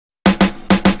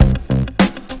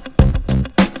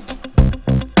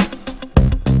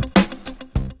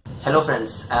Hello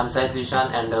friends, I am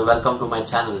Zeeshan and welcome to my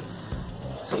channel.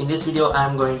 So in this video I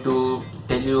am going to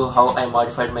tell you how I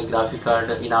modified my graphic card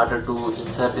in order to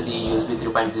insert the USB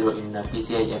 3.0 in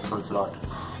PCI X1 slot.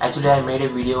 Actually I made a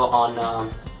video on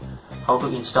how to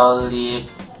install the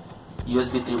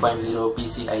USB 3.0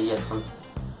 PCI-E X1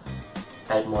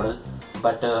 type model,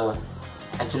 but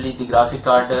actually the graphic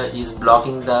card is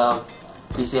blocking the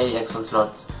PCI X1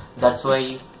 slot. That's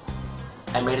why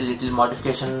I made a little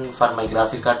modification for my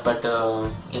graphic card, but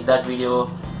in that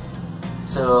video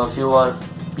so few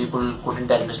people couldn't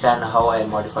understand how I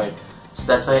modified, so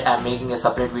that's why I'm making a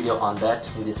separate video on that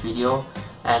in this video.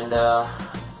 And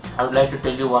I would like to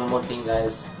tell you one more thing,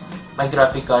 guys. My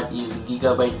graphic card is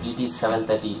Gigabyte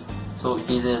GT730, so it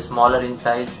is smaller in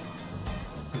size.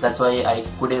 That's why I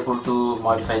could able to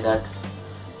modify that,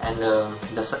 and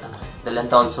the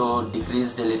length also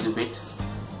decreased a little bit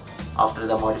after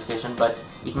the modification, but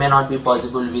it may not be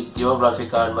possible with your graphic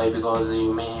card. Why? Because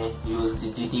you may use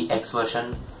the GTX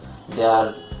version. They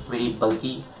are very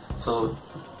bulky, so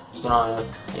you cannot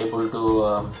able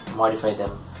to modify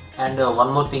them. And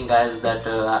one more thing, guys, that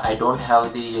I don't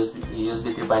have the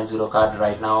USB 3.0 card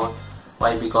right now.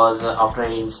 Why? Because after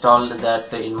I installed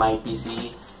that in my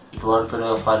PC, it worked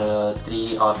for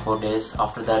 3 or 4 days.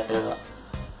 After that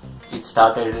it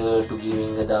started to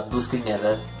giving the blue screen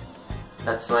error.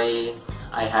 That's why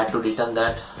I had to return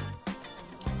that.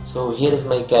 So here is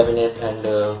my cabinet, and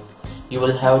you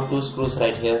will have 2 screws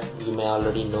right here. You may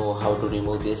already know how to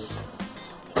remove this.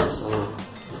 So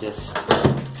just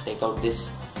take out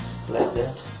this like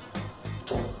that,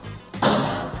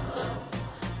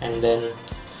 and then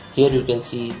here you can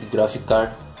see the graphic card,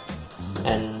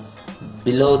 and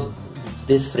below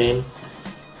this frame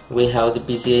we have the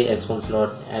PCI X1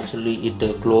 slot. Actually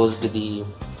it closed the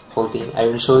whole thing. I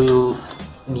will show you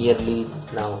nearly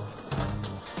now.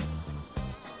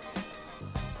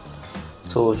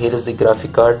 So here is the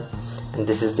graphic card and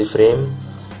this is the frame.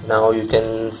 Now you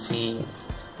can see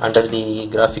under the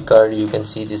graphic card, you can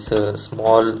see this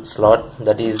small slot,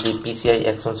 that is the PCI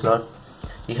X1 slot.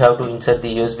 You have to insert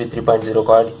the USB 3.0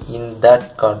 card in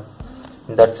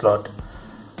that slot,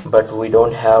 but we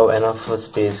don't have enough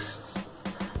space.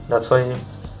 That's why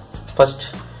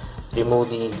first remove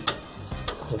the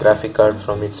graphic card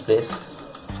from its place.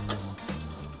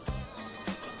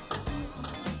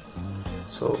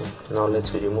 So now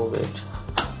let's remove it.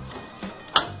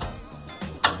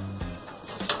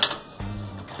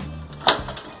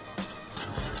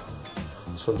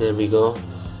 So there we go,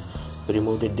 we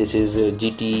removed it. This is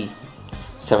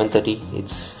GT730,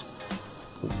 it's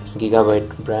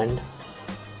Gigabyte brand.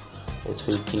 It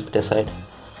will keep it aside.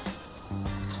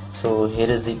 So here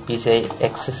is the PCI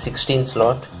X16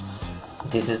 slot.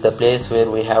 This is the place where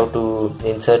we have to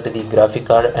insert the graphic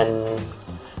card, and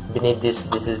beneath this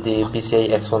is the PCI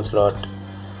X1 slot.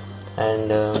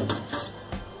 And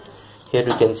here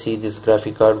you can see this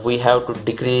graphic card. We have to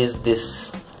decrease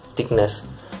this thickness.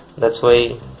 That's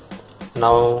why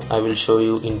now I will show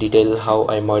you in detail how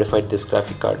I modified this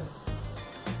graphic card.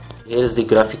 Here is the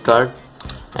graphic card,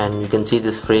 and you can see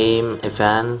this frame, a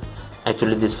fan.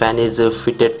 Actually this fan is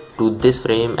fitted to this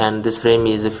frame, and this frame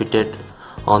is fitted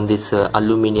on this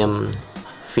aluminum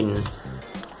fin.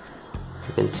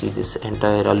 You can see this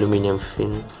entire aluminum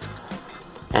fin.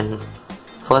 And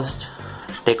first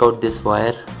take out this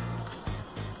wire,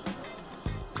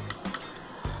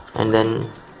 and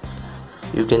then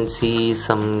you can see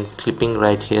some clipping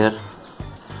right here.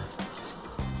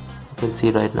 You can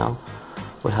see right now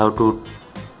we have to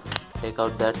take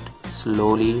out that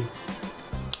slowly.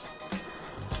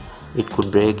 It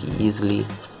could break easily,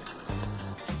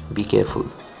 be careful.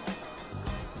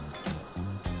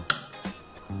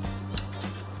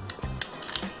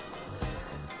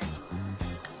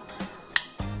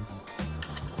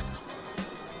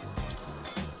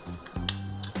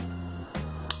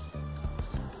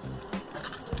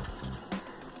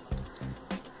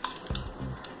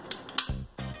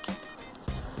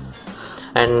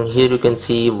 And here you can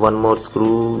see one more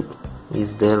screw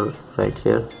is there right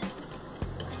here.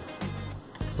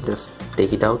 Just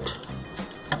take it out,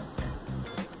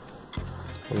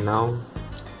 and now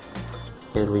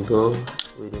here we go.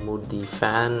 We remove the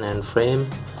fan and frame,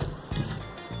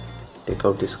 take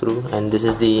out the screw, and this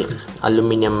is the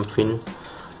aluminum fin.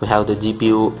 We have the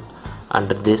GPU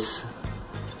under this,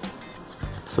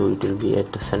 so it will be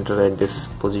at the center at this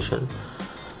position.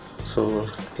 So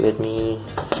let me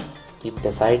keep it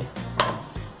aside,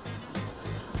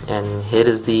 and here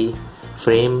is the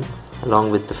frame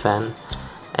along with the fan.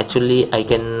 Actually I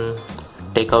can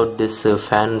take out this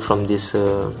fan from this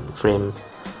frame.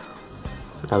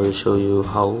 I will show you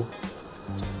how.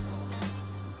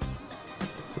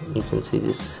 you can see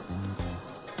this,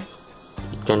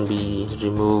 it can be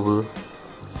removable.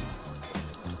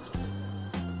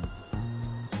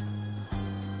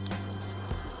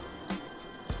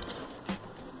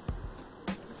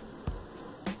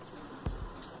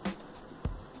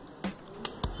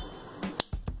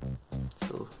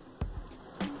 So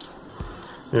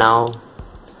now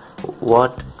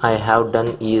what I have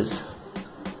done is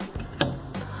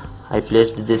I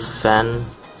placed this fan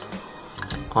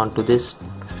onto this,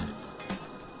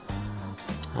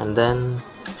 and then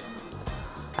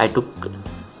I took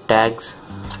tags.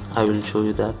 I will show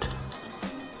you that.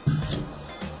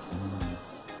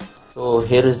 So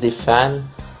here is the fan,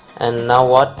 and now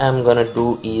what I'm gonna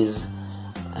do is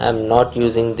I'm not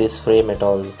using this frame at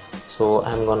all, so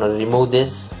I'm gonna remove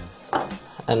this,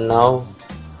 and now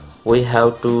we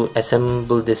have to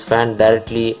assemble this fan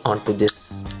directly onto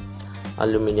this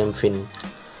aluminum fin.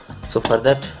 So for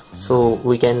that, so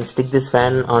we can stick this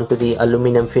fan onto the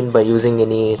aluminum fin by using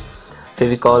any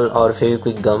Fevicol or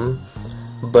Fevikwik gum,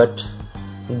 but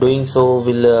doing so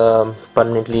will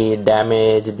permanently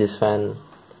damage this fan.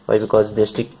 Why? Because they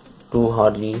stick too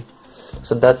hardly.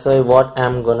 So that's why what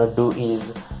I'm gonna do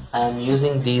is I'm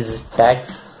using these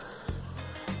tags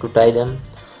to tie them.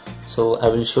 So I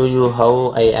will show you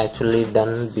how I actually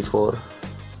done before.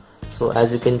 So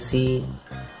as you can see,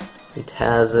 it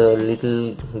has a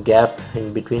little gap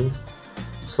in between,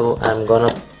 so I'm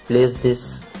gonna place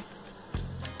this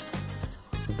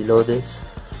below this.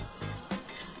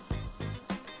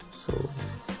 So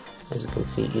as you can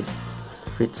see, it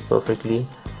fits perfectly.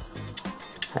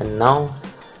 And now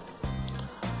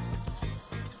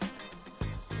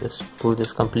just pull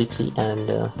this completely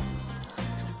and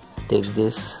take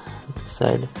this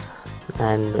side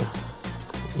and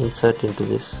insert into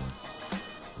this.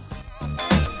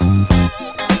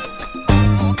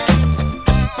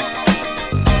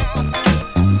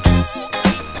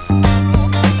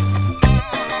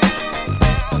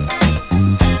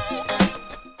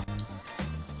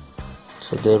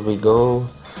 So there we go.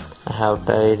 I have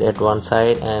tied at one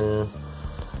side, and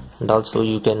also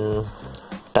you can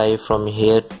tie from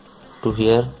here to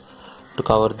here to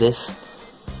cover this.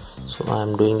 So I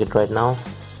am doing it right now.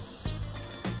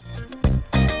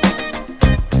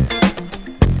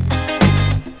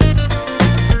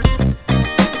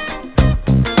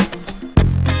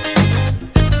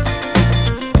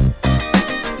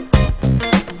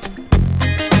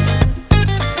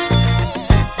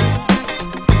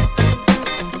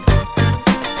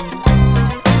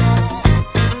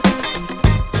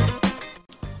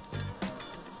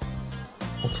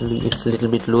 Actually it's a little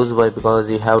bit loose. Why? Because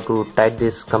you have to tight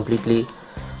this completely,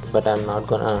 but I'm not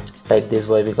gonna tight this.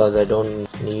 Why? Because I don't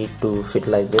need to fit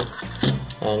like this.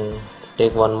 And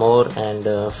take one more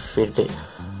and fit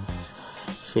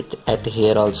at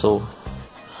here also.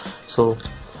 So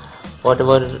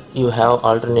whatever you have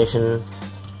alternation,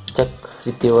 check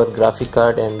with your graphic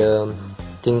card and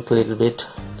think a little bit,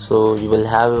 so you will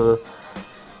have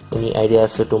any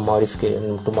ideas to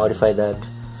modify that.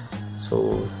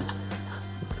 So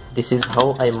this is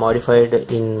how I modified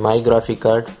in my graphic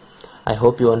card. I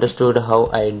hope you understood how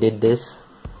I did this.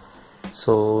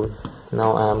 So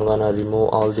now I am gonna remove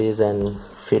all these and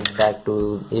fit back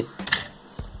to it.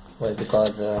 Well,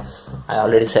 because I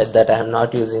already said that I am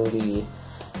not using the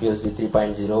USB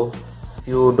 3.0. If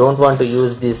you don't want to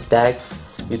use these tags,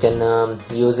 you can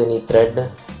use any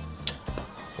thread,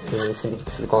 any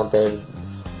silicone thread,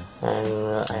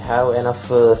 and I have enough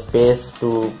space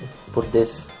to put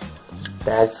this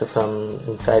tags from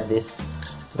inside this.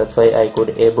 That's why I could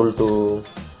able to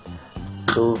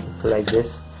do like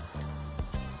this.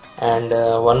 And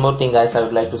one more thing guys, I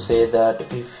would like to say that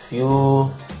if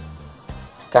you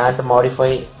can't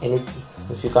modify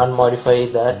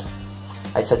that,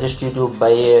 I suggest you to buy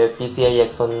a PCI-E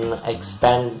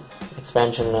X1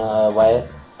 expansion wire.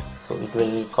 So it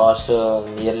will cost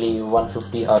nearly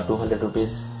 150 or 200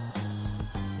 rupees,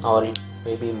 or it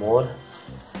may be more,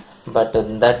 but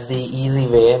that's the easy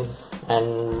way.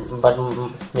 But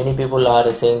many people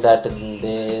are saying that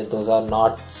those are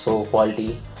not so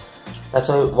quality. That's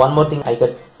why one more thing I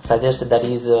could suggest, that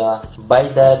is buy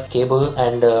that cable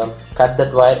and cut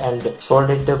that wire and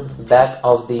solder it back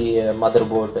of the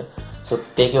motherboard. So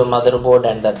take your motherboard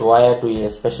and that wire to a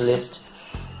specialist,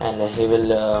 and he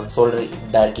will solder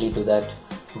it directly to that.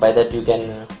 By that you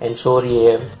can ensure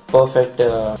a perfect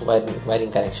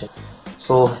wiring connection.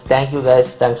 So thank you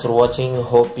guys, thanks for watching.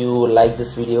 Hope you like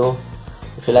this video.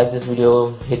 If you like this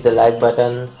video, hit the like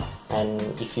button, and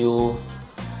if you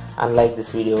unlike this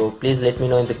video, please let me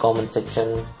know in the comment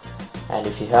section. And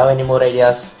if you have any more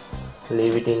ideas,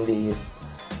 leave it in the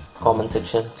comment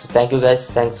section. So thank you guys,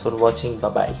 thanks for watching, bye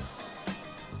bye.